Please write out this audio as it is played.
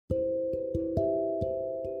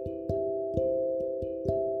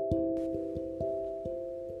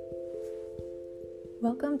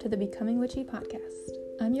to the Becoming Witchy podcast.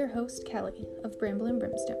 I'm your host, Kelly, of Bramble and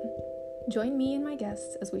Brimstone. Join me and my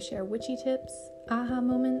guests as we share witchy tips, aha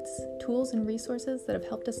moments, tools and resources that have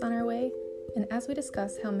helped us on our way, and as we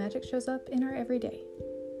discuss how magic shows up in our everyday.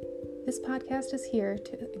 This podcast is here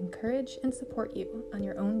to encourage and support you on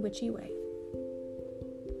your own witchy way.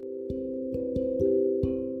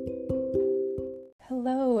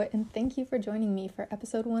 Hello, and thank you for joining me for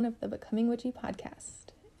episode 1 of the Becoming Witchy podcast.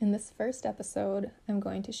 In this first episode, I'm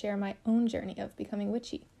going to share my own journey of becoming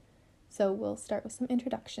witchy. So we'll start with some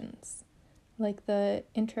introductions. Like the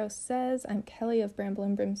intro says, I'm Kelly of Bramble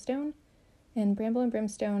and Brimstone, and Bramble and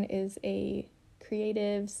Brimstone is a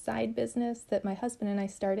creative side business that my husband and I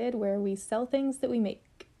started where we sell things that we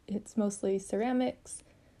make. It's mostly ceramics,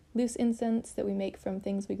 loose incense that we make from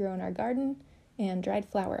things we grow in our garden, and dried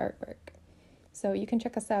flower artwork. So you can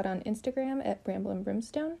check us out on Instagram at Bramble and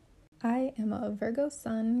Brimstone. I am a Virgo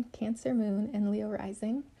sun, Cancer moon, and Leo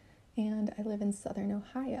rising, and I live in Southern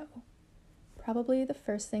Ohio. Probably the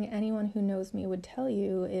first thing anyone who knows me would tell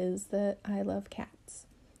you is that I love cats.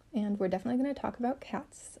 And we're definitely going to talk about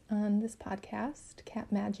cats on this podcast.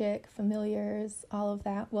 Cat magic, familiars, all of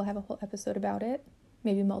that. We'll have a whole episode about it,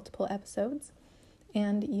 maybe multiple episodes.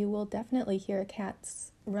 And you will definitely hear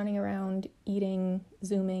cats running around, eating,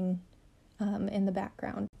 zooming in the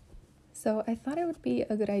background. So I thought it would be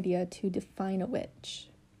a good idea to define a witch,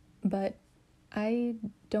 but I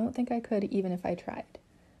don't think I could even if I tried.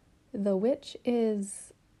 The witch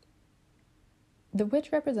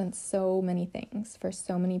represents so many things for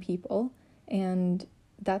so many people, and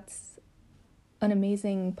that's an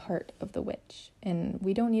amazing part of the witch. And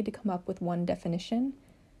we don't need to come up with one definition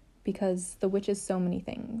because the witch is so many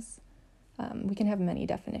things. We can have many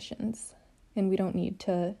definitions, and we don't need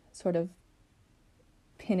to sort of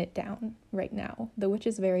pin it down right now. The witch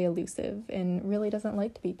is very elusive and really doesn't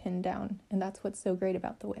like to be pinned down, and that's what's so great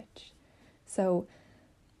about the witch. So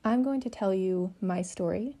I'm going to tell you my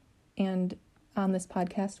story, and on this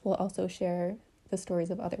podcast we'll also share the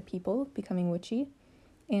stories of other people becoming witchy,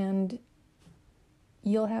 and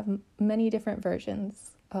you'll have many different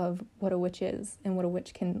versions of what a witch is and what a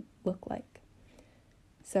witch can look like.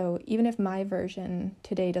 So even if my version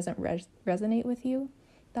today doesn't resonate with you,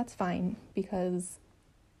 that's fine, because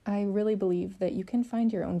I really believe that you can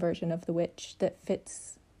find your own version of the witch that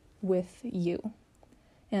fits with you.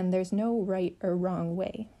 And there's no right or wrong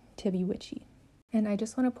way to be witchy. And I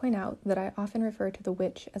just want to point out that I often refer to the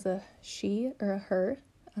witch as a she or a her.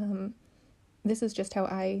 This is just how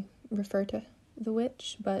I refer to the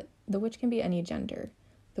witch, but the witch can be any gender.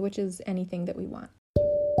 The witch is anything that we want.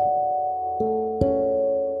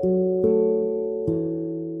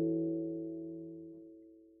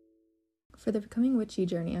 For the Becoming Witchy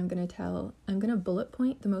journey I'm going to bullet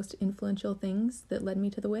point the most influential things that led me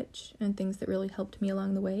to the witch and things that really helped me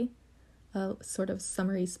along the way, a sort of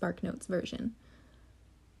summary Spark Notes version.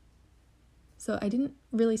 So I didn't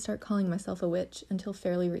really start calling myself a witch until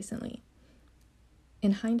fairly recently.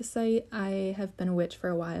 In hindsight, I have been a witch for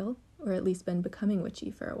a while, or at least been becoming witchy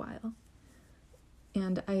for a while.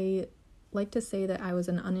 And I like to say that I was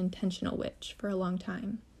an unintentional witch for a long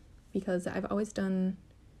time, because I've always done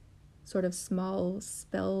sort of small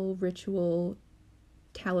spell, ritual,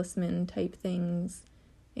 talisman type things,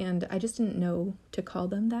 and I just didn't know to call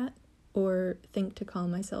them that or think to call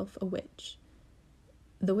myself a witch.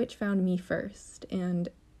 The witch found me first, and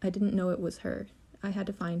I didn't know it was her. I had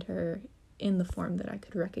to find her in the form that I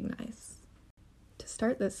could recognize. To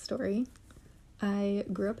start this story, I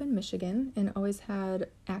grew up in Michigan and always had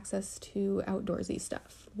access to outdoorsy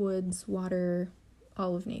stuff, woods, water,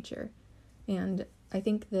 all of nature. And I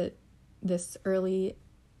think that this early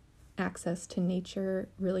access to nature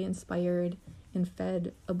really inspired and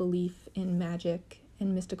fed a belief in magic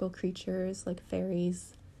and mystical creatures like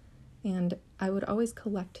fairies. And I would always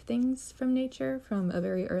collect things from nature from a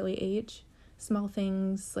very early age. Small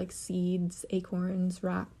things like seeds, acorns,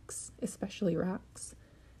 rocks, especially rocks.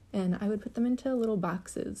 And I would put them into little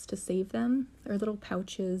boxes to save them, or little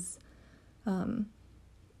pouches.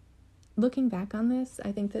 Looking back on this,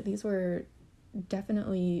 I think that these were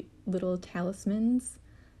definitely little talismans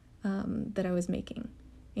that I was making.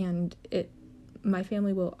 And my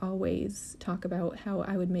family will always talk about how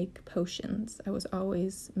I would make potions. I was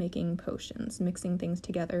always making potions, mixing things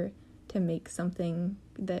together to make something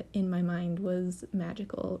that in my mind was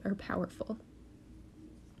magical or powerful.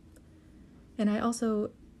 And I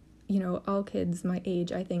also, all kids my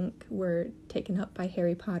age, I think, were taken up by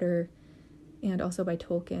Harry Potter and also by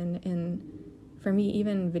Tolkien. And for me,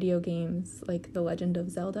 even video games like The Legend of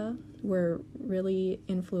Zelda were really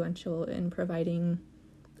influential in providing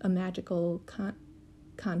a magical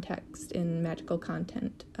context and magical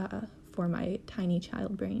content for my tiny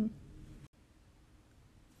child brain.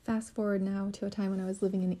 Fast forward now to a time when I was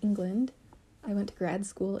living in England. I went to grad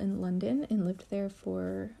school in London and lived there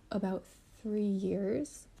for about 3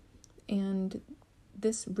 years, and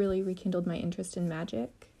this really rekindled my interest in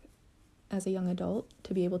magic as a young adult,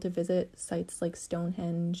 to be able to visit sites like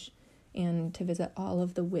Stonehenge and to visit all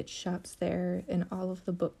of the witch shops there and all of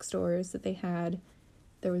the bookstores that they had.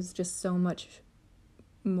 There was just so much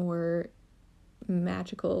more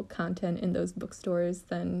magical content in those bookstores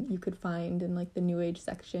than you could find in like the New Age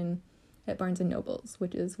section at Barnes and Nobles,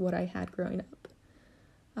 which is what I had growing up.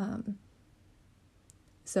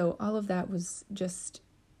 So all of that was just,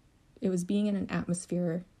 it was being in an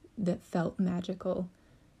atmosphere that felt magical.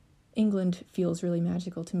 England feels really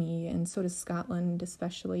magical to me, and so does Scotland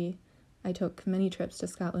especially. I took many trips to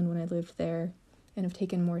Scotland when I lived there and have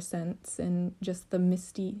taken more since, and just the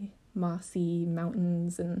misty, mossy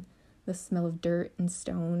mountains and the smell of dirt and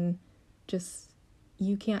stone, just,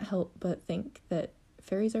 you can't help but think that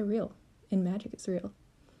fairies are real and magic is real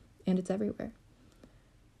and it's everywhere.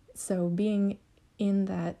 So being in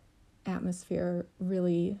that atmosphere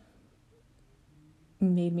really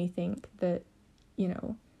made me think that, you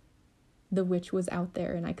know, the witch was out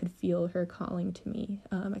there and I could feel her calling to me.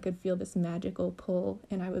 I could feel this magical pull,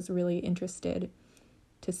 and I was really interested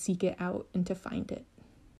to seek it out and to find it.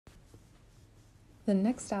 The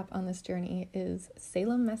next stop on this journey is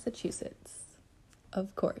Salem, Massachusetts.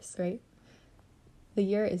 Of course, right? The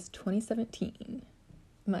year is 2017.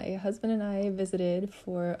 My husband and I visited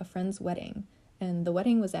for a friend's wedding, and the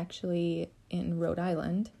wedding was actually in Rhode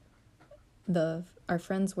Island. Our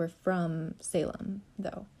friends were from Salem,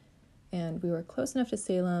 though, and we were close enough to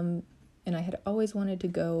Salem, and I had always wanted to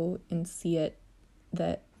go and see it,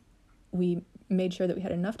 that we made sure that we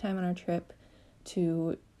had enough time on our trip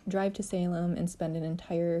to drive to Salem and spend an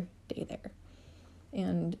entire day there.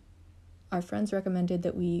 And our friends recommended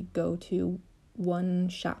that we go to one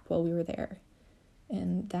shop while we were there,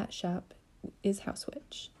 and that shop is House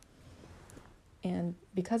Witch. And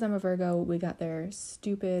because I'm a Virgo, we got there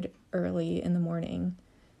stupid early in the morning,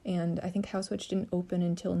 and I think House Witch didn't open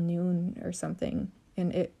until noon or something,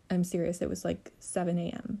 and I'm serious, it was like 7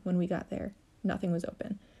 a.m. when we got there. Nothing was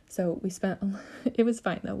open. So it was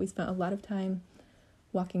fine though, we spent a lot of time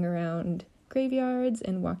walking around graveyards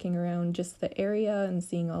and walking around just the area and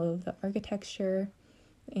seeing all of the architecture,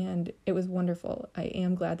 and it was wonderful. I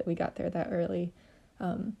am glad that we got there that early.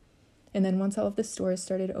 And then once all of the stores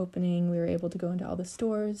started opening, we were able to go into all the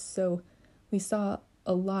stores, so we saw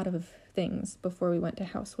a lot of things before we went to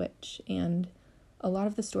House Witch, and a lot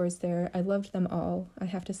of the stores there, I loved them all, I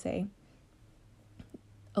have to say.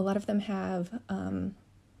 A lot of them have,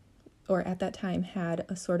 or at that time had,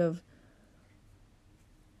 a sort of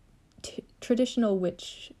traditional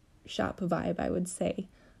witch shop vibe, I would say.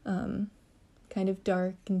 Kind of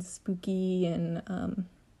dark and spooky and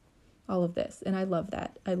all of this. And I love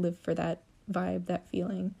that. I live for that vibe, that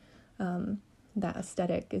feeling. That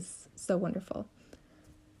aesthetic is so wonderful.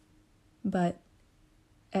 But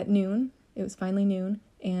at noon, it was finally noon,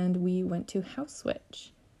 and we went to House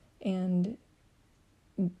Witch. And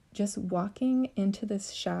just walking into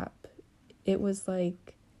this shop, it was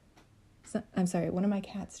like, I'm sorry, one of my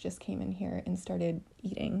cats just came in here and started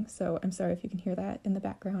eating, so I'm sorry if you can hear that in the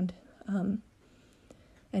background.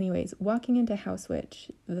 Anyways, walking into House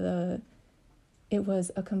Witch, it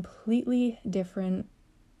was a completely different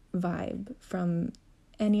vibe from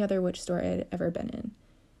any other witch store I had ever been in.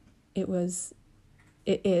 It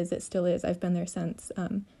still is, I've been there since,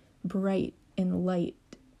 bright and light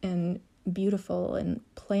and beautiful and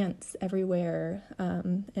plants everywhere,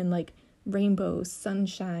 and like rainbows,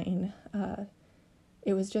 sunshine.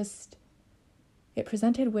 It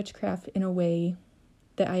presented witchcraft in a way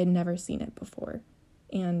that I had never seen it before.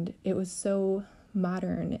 And it was so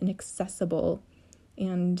modern and accessible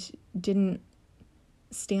and didn't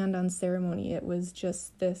stand on ceremony. It was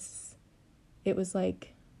just this, it was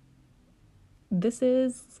like, this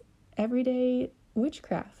is everyday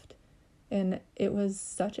witchcraft. And it was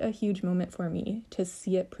such a huge moment for me to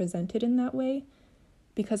see it presented in that way,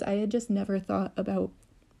 because I had just never thought about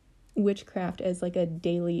witchcraft as like a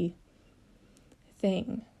daily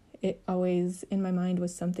thing. It always, in my mind,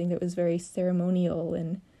 was something that was very ceremonial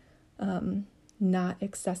and not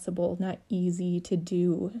accessible, not easy to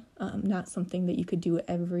do, not something that you could do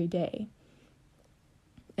every day.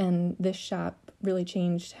 And this shop really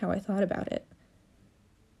changed how I thought about it.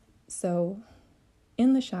 So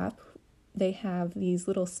in the shop, they have these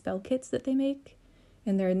little spell kits that they make,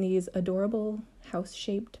 and they're in these adorable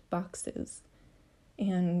house-shaped boxes.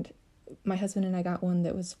 And my husband and I got one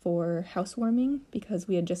that was for housewarming because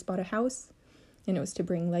we had just bought a house, and it was to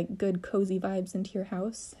bring like good cozy vibes into your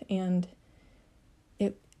house. And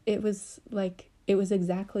it was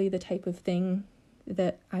exactly the type of thing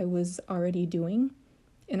that I was already doing,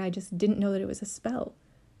 and I just didn't know that it was a spell.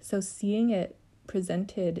 So seeing it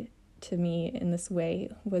presented to me in this way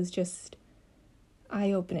was just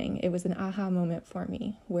eye-opening. It was an aha moment for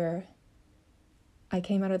me where I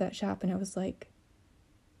came out of that shop and I was like,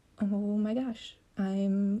 oh my gosh,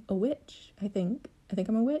 I'm a witch. I think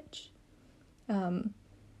I'm a witch. And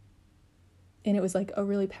it was like a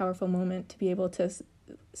really powerful moment to be able to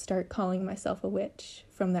start calling myself a witch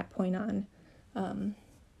from that point on,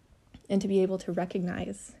 and to be able to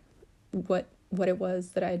recognize what it was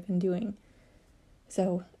that I had been doing.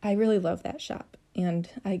 So I really love that shop, and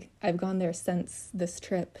I've gone there since this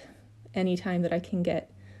trip anytime that I can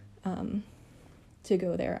get to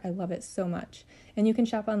go there. I love it so much. And you can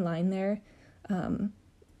shop online there,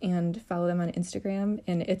 and follow them on Instagram,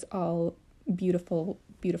 and it's all beautiful,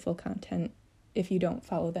 beautiful content. If you don't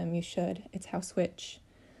follow them, you should. It's House Witch.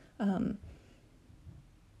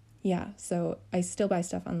 Yeah, so I still buy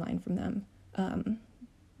stuff online from them.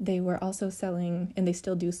 They were also selling, and they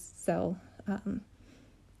still do sell,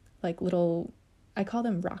 like little, I call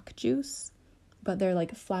them rock juice, but they're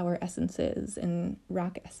like flower essences and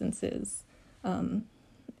rock essences.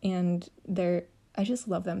 And I just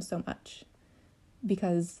love them so much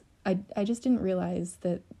because I just didn't realize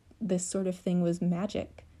that this sort of thing was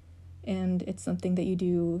magic, and it's something that you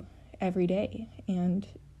do every day. And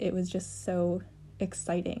it was just so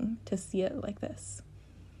exciting to see it like this.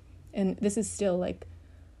 And this is still like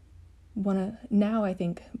now I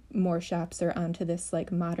think more shops are onto this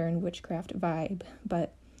like modern witchcraft vibe,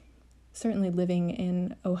 but certainly living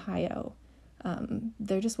in Ohio,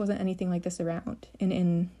 there just wasn't anything like this around. And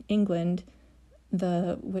in England,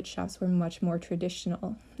 the witch shops were much more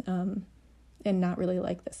traditional, and not really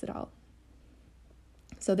like this at all.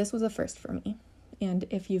 So this was a first for me. And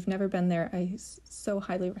if you've never been there, I so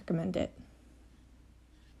highly recommend it.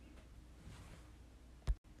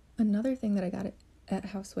 Another thing that I got at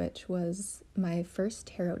House Witch was my first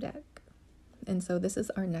tarot deck. And so this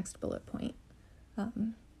is our next bullet point,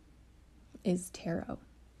 is tarot.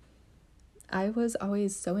 I was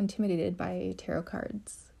always so intimidated by tarot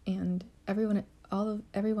cards, and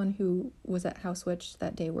everyone who was at House Witch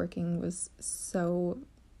that day working was so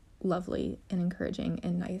lovely and encouraging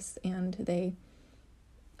and nice. And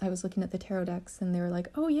I was looking at the tarot decks, and they were like,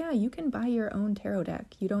 oh yeah, you can buy your own tarot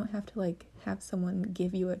deck. You don't have to like have someone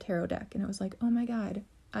give you a tarot deck. And I was like, oh my God,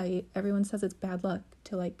 everyone says it's bad luck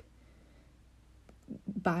to like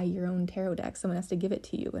buy your own tarot deck. Someone has to give it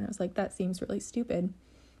to you. And I was like, that seems really stupid,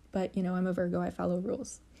 but I'm a Virgo, I follow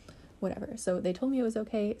rules, whatever. So they told me it was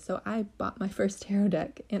okay. So I bought my first tarot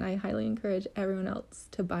deck, and I highly encourage everyone else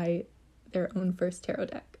to buy their own first tarot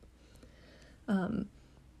deck.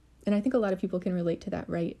 And I think a lot of people can relate to that,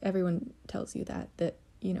 right? Everyone tells you that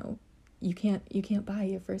you can't buy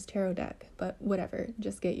your first tarot deck, but whatever,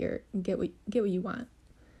 just get what you want.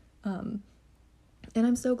 And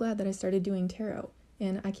I'm so glad that I started doing tarot,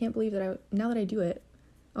 and I can't believe that now that I do it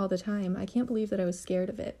all the time, I can't believe that I was scared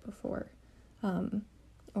of it before,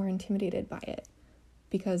 or intimidated by it,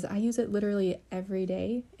 because I use it literally every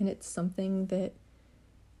day, and it's something that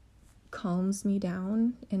calms me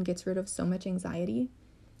down and gets rid of so much anxiety,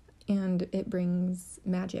 and it brings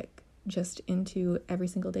magic just into every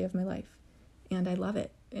single day of my life, and I love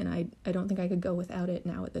it. And I don't think I could go without it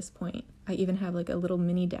now at this point. I even have like a little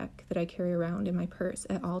mini deck that I carry around in my purse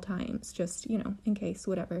at all times, just in case,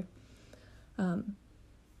 whatever.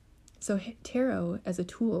 So tarot as a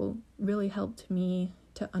tool really helped me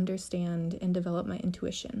to understand and develop my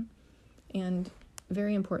intuition, and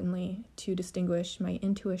very importantly, to distinguish my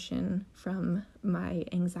intuition from my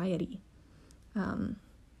anxiety.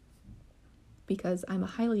 Because I'm a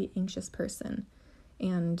highly anxious person,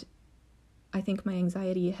 and I think my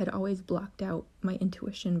anxiety had always blocked out my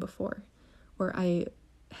intuition before, or I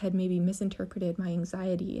had maybe misinterpreted my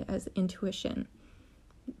anxiety as intuition.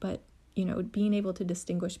 But, being able to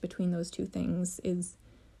distinguish between those two things is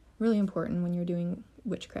really important when you're doing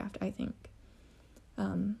witchcraft, I think.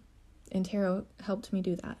 And tarot helped me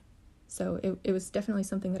do that. So it was definitely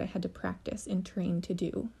something that I had to practice and train to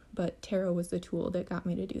do, but tarot was the tool that got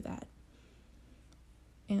me to do that.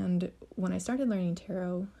 And when I started learning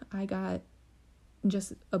tarot, I got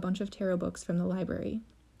just a bunch of tarot books from the library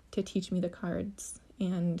to teach me the cards.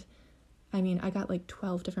 And I got like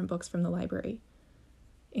 12 different books from the library.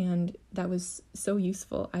 And that was so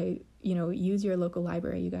useful. Use your local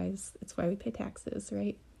library, you guys. That's why we pay taxes,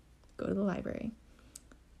 right? Go to the library.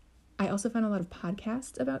 I also found a lot of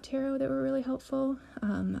podcasts about tarot that were really helpful.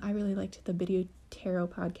 I really liked the Video Tarot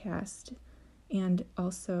podcast and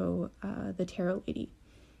also the Tarot Lady.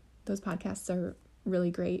 Those podcasts are really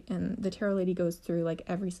great, and the Tarot Lady goes through like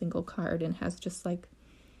every single card and has just like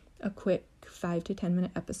a quick 5 to 10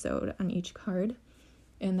 minute episode on each card,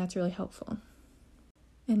 and that's really helpful.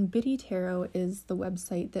 And Biddy Tarot is the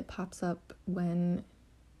website that pops up when,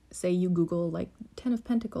 say, you Google like 10 of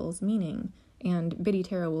Pentacles meaning, and Biddy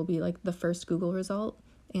Tarot will be like the first Google result.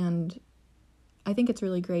 And I think it's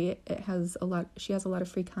really great. She has a lot of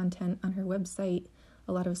free content on her website,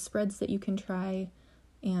 a lot of spreads that you can try,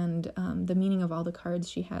 and the meaning of all the cards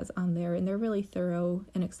she has on there, and they're really thorough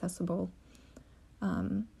and accessible.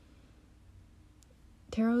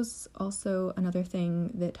 Tarot's also another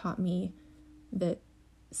thing that taught me that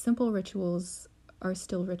simple rituals are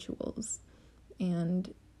still rituals,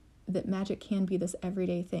 and that magic can be this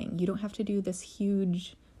everyday thing. You don't have to do this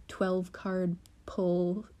huge 12 card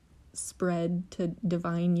pull spread to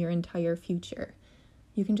divine your entire future.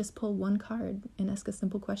 You can just pull one card and ask a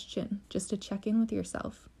simple question just to check in with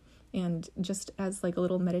yourself, and just as like a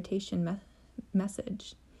little meditation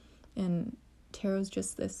message. And tarot's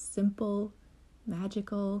just this simple,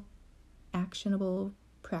 magical, actionable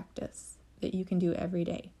practice that you can do every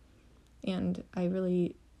day. And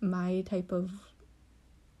my type of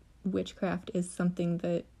witchcraft is something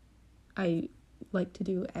that I like to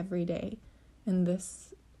do every day. And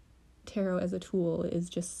this tarot as a tool is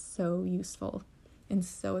just so useful and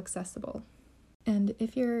so accessible. And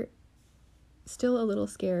if you're still a little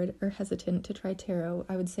scared or hesitant to try tarot,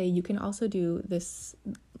 I would say you can also do this.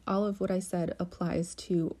 All of what I said applies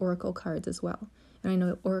to oracle cards as well. And I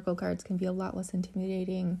know oracle cards can be a lot less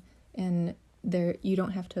intimidating, and you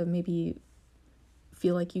don't have to maybe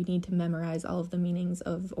feel like you need to memorize all of the meanings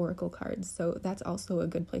of oracle cards. So that's also a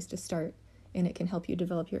good place to start, and it can help you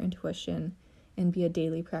develop your intuition and be a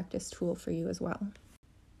daily practice tool for you as well.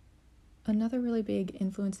 Another really big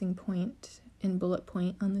influencing point and bullet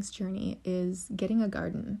point on this journey is getting a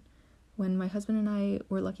garden. When my husband and I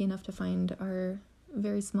were lucky enough to find our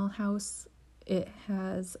very small house, it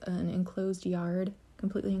has an enclosed yard,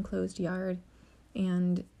 completely enclosed yard,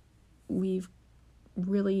 and we've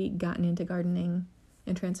really gotten into gardening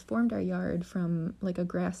and transformed our yard from like a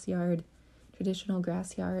traditional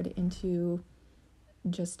grass yard, into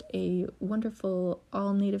just a wonderful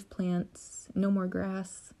all native plants, no more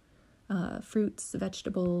grass, fruits,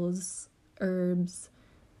 vegetables, herbs,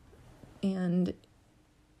 and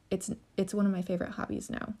it's one of my favorite hobbies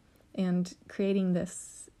now. And creating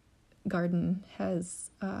this garden has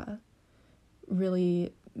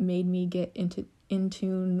really made me get in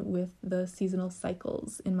tune with the seasonal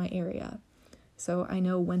cycles in my area. So I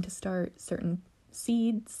know when to start certain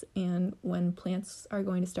seeds and when plants are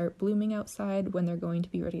going to start blooming outside, when they're going to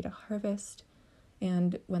be ready to harvest,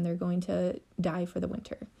 and when they're going to die for the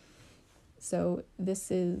winter. So it's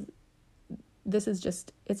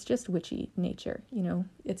just witchy nature,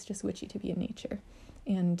 it's just witchy to be in nature.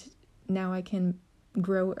 And now I can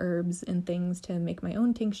grow herbs and things to make my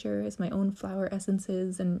own tinctures, my own flower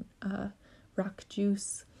essences, and rock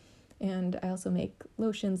juice. And I also make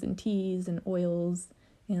lotions and teas and oils,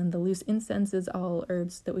 and the loose incense is all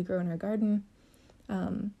herbs that we grow in our garden.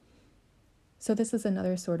 So this is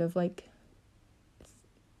another sort of like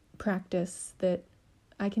practice that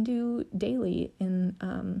I can do daily in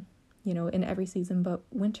every season but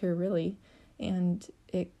winter, really. And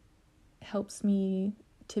it helps me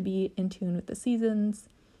to be in tune with the seasons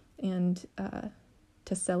and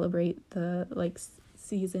to celebrate the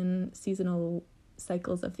seasonal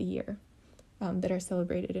cycles of the year that are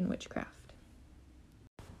celebrated in witchcraft.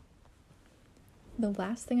 The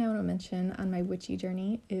last thing I want to mention on my witchy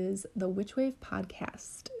journey is the Witch Wave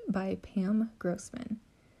podcast by Pam Grossman,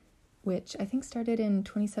 which I think started in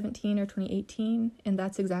 2017 or 2018, and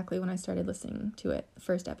that's exactly when I started listening to it, the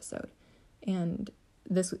first episode. And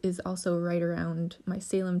this is also right around my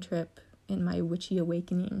Salem trip and my witchy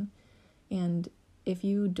awakening. And if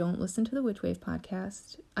you don't listen to the Witch Wave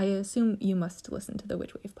podcast, I assume you must listen to the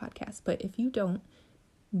Witch Wave podcast, but if you don't,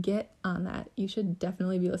 get on that. You should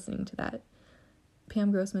definitely be listening to that.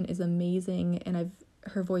 Pam Grossman is amazing, and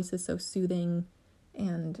her voice is so soothing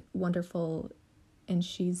and wonderful, and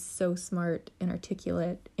she's so smart and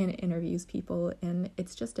articulate and interviews people, and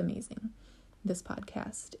it's just amazing, this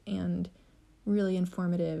podcast, and really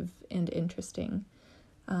informative and interesting.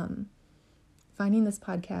 Finding this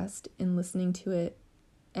podcast and listening to it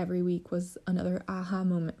every week was another aha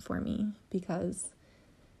moment for me, because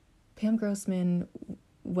Pam Grossman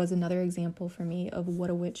was another example for me of what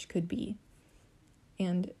a witch could be.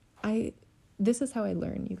 And I this is how I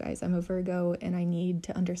learn, you guys. I'm a Virgo, and I need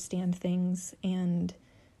to understand things, and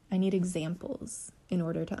I need examples in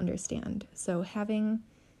order to understand. So having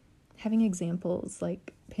examples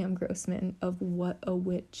like Pam Grossman of what a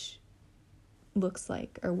witch looks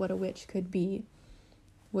like or what a witch could be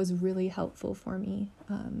was really helpful for me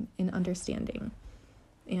in understanding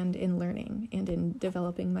and in learning and in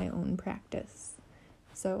developing my own practice.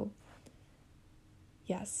 So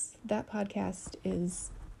yes, that podcast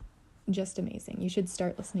is just amazing. You should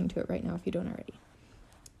start listening to it right now if you don't already.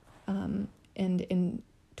 And in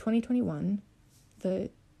 2021, the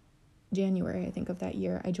January, I think, of that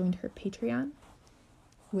year, I joined her Patreon,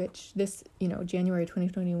 which this, January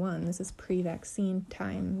 2021, this is pre-vaccine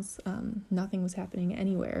times. Nothing was happening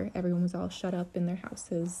anywhere. Everyone was all shut up in their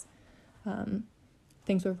houses.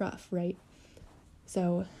 Things were rough, right?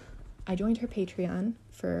 So I joined her Patreon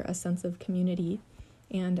for a sense of community,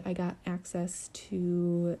 and I got access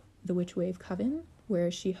to the Witch Wave Coven,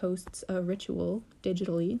 where she hosts a ritual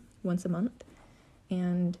digitally once a month.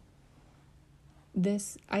 And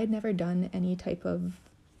I had never done any type of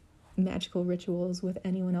magical rituals with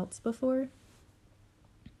anyone else before.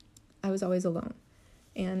 I was always alone.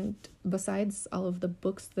 And besides all of the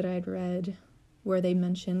books that I'd read where they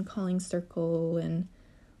mention calling circle and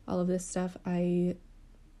all of this stuff, I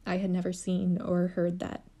had never seen or heard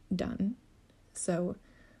that done. So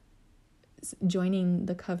joining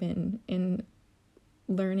the coven and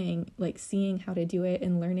learning, like seeing how to do it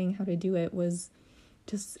and learning how to do it was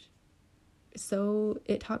just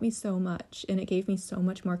it taught me so much, and it gave me so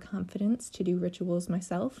much more confidence to do rituals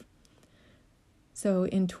myself. So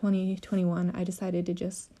in 2021, I decided to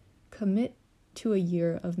just commit to a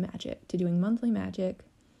year of magic, to doing monthly magic,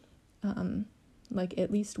 like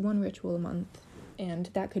at least one ritual a month, and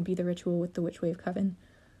that could be the ritual with the Witch Wave Coven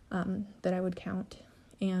that I would count.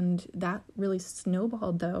 And that really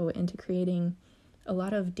snowballed, though, into creating a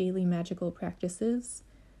lot of daily magical practices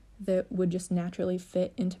that would just naturally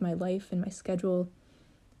fit into my life and my schedule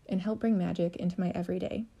and help bring magic into my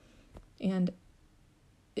everyday. And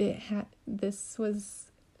this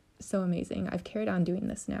was so amazing. I've carried on doing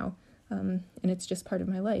this now, and it's just part of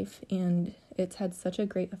my life, and it's had such a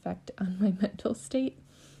great effect on my mental state,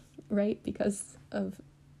 right? Because of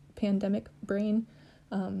pandemic brain.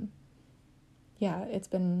 It's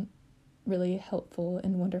been really helpful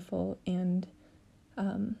and wonderful, and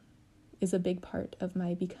is a big part of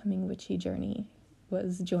my becoming witchy journey,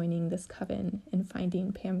 was joining this coven and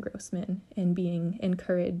finding Pam Grossman and being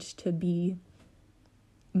encouraged to be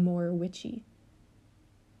more witchy.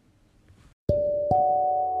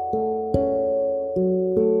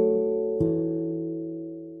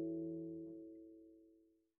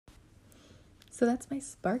 So that's my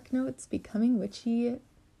Spark Notes Becoming Witchy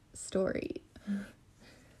story.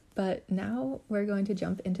 But now we're going to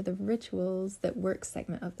jump into the rituals that work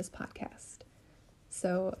segment of this podcast.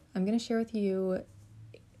 So I'm going to share with you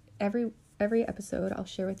every episode. I'll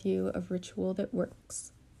share with you a ritual that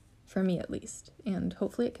works for me, at least, and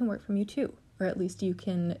hopefully it can work for you too, or at least you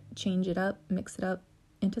can change it up, mix it up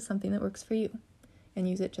into something that works for you, and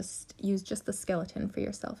use just the skeleton for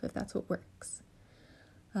yourself if that's what works.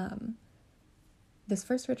 This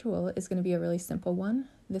first ritual is going to be a really simple one.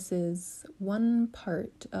 This is one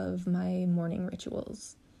part of my morning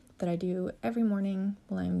rituals that I do every morning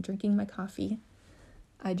while I'm drinking my coffee.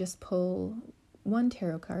 I just pull one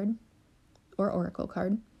tarot card or oracle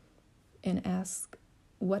card and ask,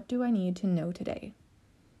 what do I need to know today?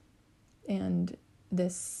 And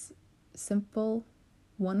this simple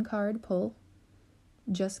one card pull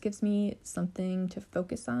just gives me something to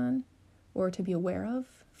focus on or to be aware of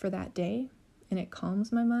for that day. And it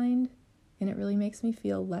calms my mind, and it really makes me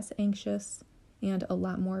feel less anxious and a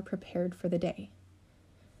lot more prepared for the day.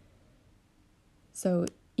 So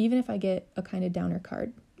even if I get a kind of downer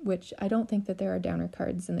card, which I don't think that there are downer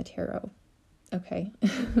cards in the tarot, okay,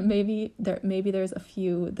 maybe there's a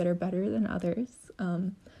few that are better than others,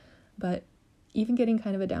 but even getting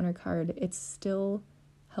kind of a downer card, it's still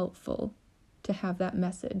helpful to have that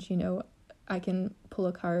message. I can pull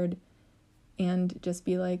a card and just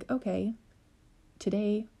be like, okay,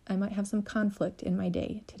 today, I might have some conflict in my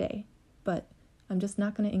day today, but I'm just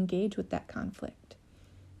not going to engage with that conflict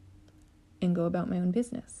and go about my own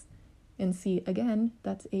business. And see, again,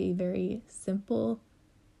 that's a very simple,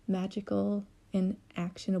 magical, and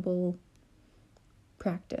actionable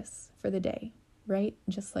practice for the day, right?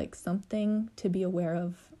 Just like something to be aware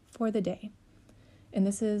of for the day. And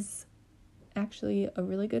this is actually a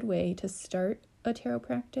really good way to start a tarot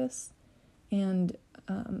practice, and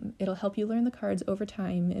it'll help you learn the cards over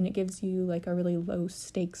time, and it gives you like a really low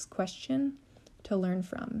stakes question to learn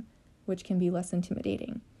from, which can be less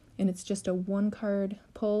intimidating. and it's just a 1-card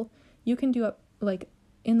pull. You can do up, like,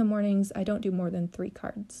 in the mornings, I don't do more than 3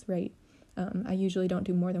 cards, right? I usually don't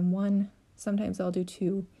do more than 1. Sometimes I'll do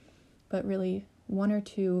 2, but really 1 or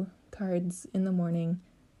 2 cards in the morning,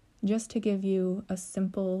 just to give you a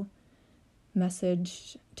simple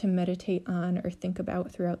message to meditate on or think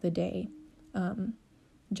about throughout the day.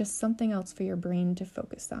 Just something else for your brain to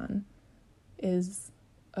focus on is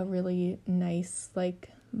a really nice, like,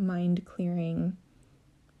 mind-clearing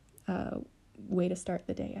way to start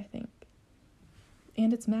the day, I think.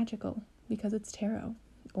 And it's magical because it's tarot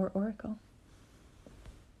or oracle.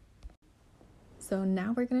 So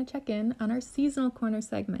now we're going to check in on our seasonal corner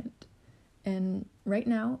segment. And right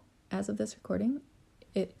now, as of this recording,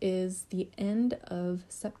 it is the end of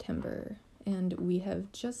September, and we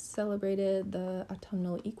have just celebrated the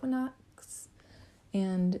autumnal equinox,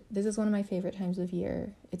 and this is one of my favorite times of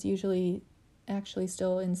year. It's usually actually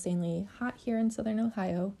still insanely hot here in southern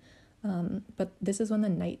Ohio, but this is when the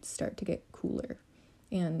nights start to get cooler,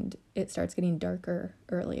 and it starts getting darker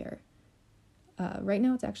earlier. Right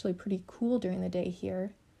now it's actually pretty cool during the day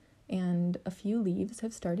here, and a few leaves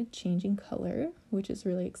have started changing color, which is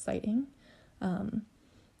really exciting.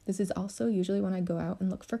 This is also usually when I go out and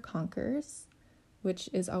look for conkers, which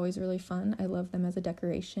is always really fun. I love them as a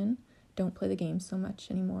decoration. Don't play the game so much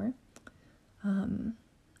anymore.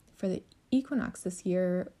 For the equinox this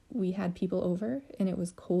year, we had people over, and it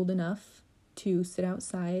was cold enough to sit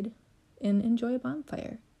outside and enjoy a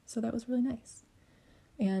bonfire. So that was really nice.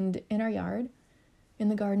 And in our yard, in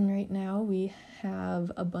the garden right now, we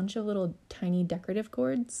have a bunch of little tiny decorative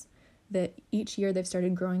gourds that each year they've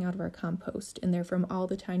started growing out of our compost, and they're from all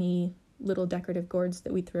the tiny little decorative gourds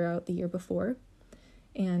that we threw out the year before.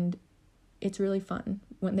 And it's really fun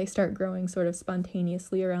when they start growing sort of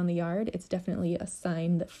spontaneously around the yard. It's definitely a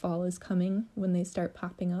sign that fall is coming when they start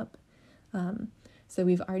popping up. So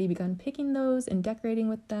we've already begun picking those and decorating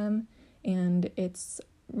with them, and it's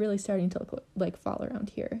really starting to look like fall around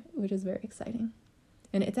here, which is very exciting.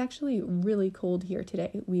 And it's actually really cold here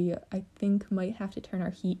today. We, I think, might have to turn our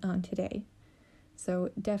heat on today. So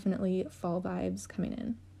definitely fall vibes coming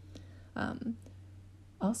in.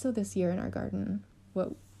 Also this year in our garden,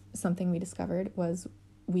 something we discovered was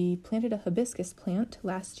we planted a hibiscus plant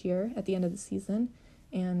last year at the end of the season.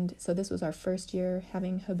 And so this was our first year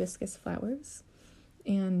having hibiscus flowers.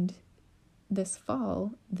 And this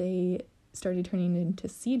fall, they started turning into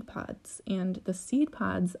seed pods. And the seed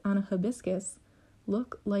pods on a hibiscus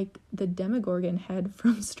look like the Demogorgon head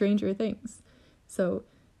from Stranger Things. So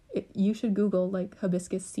you should Google, like,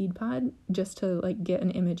 hibiscus seed pod just to, like, get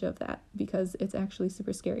an image of that, because it's actually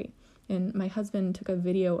super scary. And my husband took a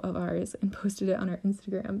video of ours and posted it on our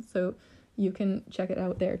Instagram, so you can check it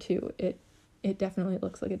out there too. It definitely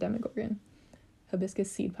looks like a Demogorgon.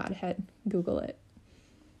 Hibiscus seed pod head. Google it.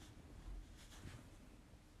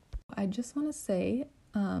 I just want to say,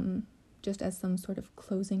 just as some sort of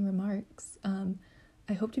closing remarks,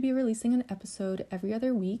 I hope to be releasing an episode every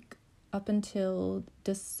other week up until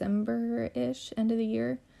December-ish, end of the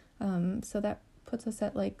year. So that puts us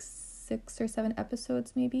at like 6 or 7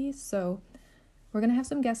 episodes maybe. So we're going to have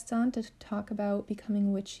some guests on to talk about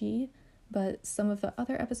becoming witchy, but some of the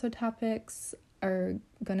other episode topics are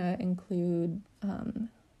going to include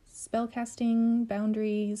spellcasting,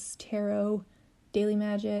 boundaries, tarot, daily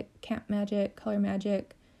magic, camp magic, color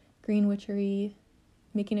magic, green witchery,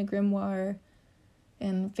 making a grimoire,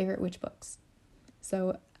 and favorite witch books.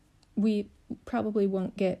 So we probably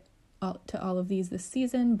won't get to all of these this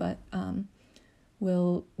season, but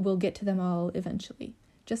we'll get to them all eventually.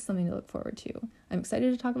 Just something to look forward to. I'm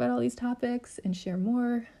excited to talk about all these topics and share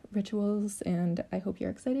more rituals, and I hope you're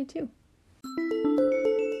excited too.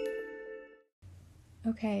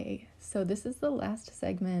 Okay, so this is the last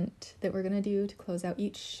segment that we're going to do to close out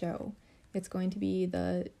each show. It's going to be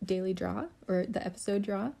the daily draw, or the episode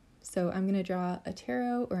draw. So I'm going to draw a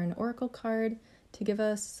tarot or an oracle card to give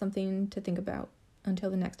us something to think about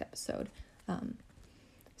until the next episode.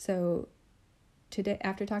 So today,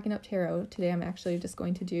 after talking up tarot, today I'm actually just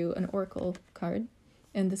going to do an oracle card.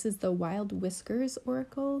 And this is the Wild Whiskers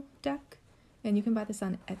Oracle deck. And you can buy this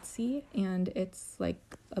on Etsy. And it's like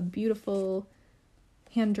a beautiful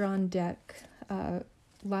hand-drawn deck.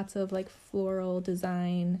 Lots of like floral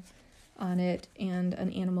design on it and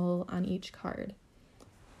an animal on each card.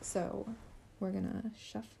 So we're gonna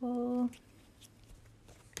shuffle.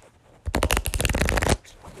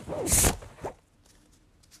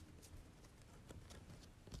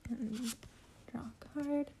 And draw a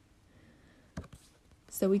card.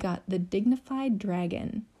 So we got the Dignified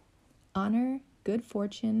Dragon. Honor, good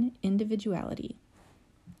fortune, individuality.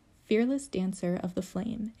 Fearless dancer of the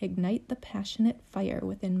flame, ignite the passionate fire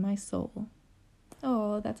within my soul.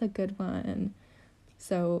 Oh, that's a good one.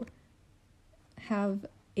 So have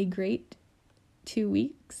a great 2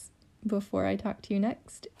 weeks before I talk to you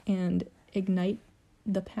next, and ignite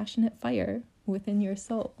the passionate fire within your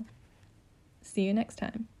soul. See you next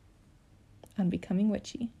time on Becoming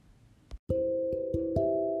Witchy.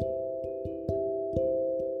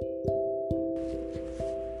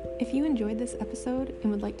 If you enjoyed this episode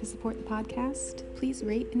and would like to support the podcast, please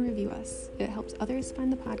rate and review us. It helps others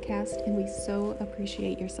find the podcast, and we so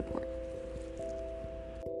appreciate your support.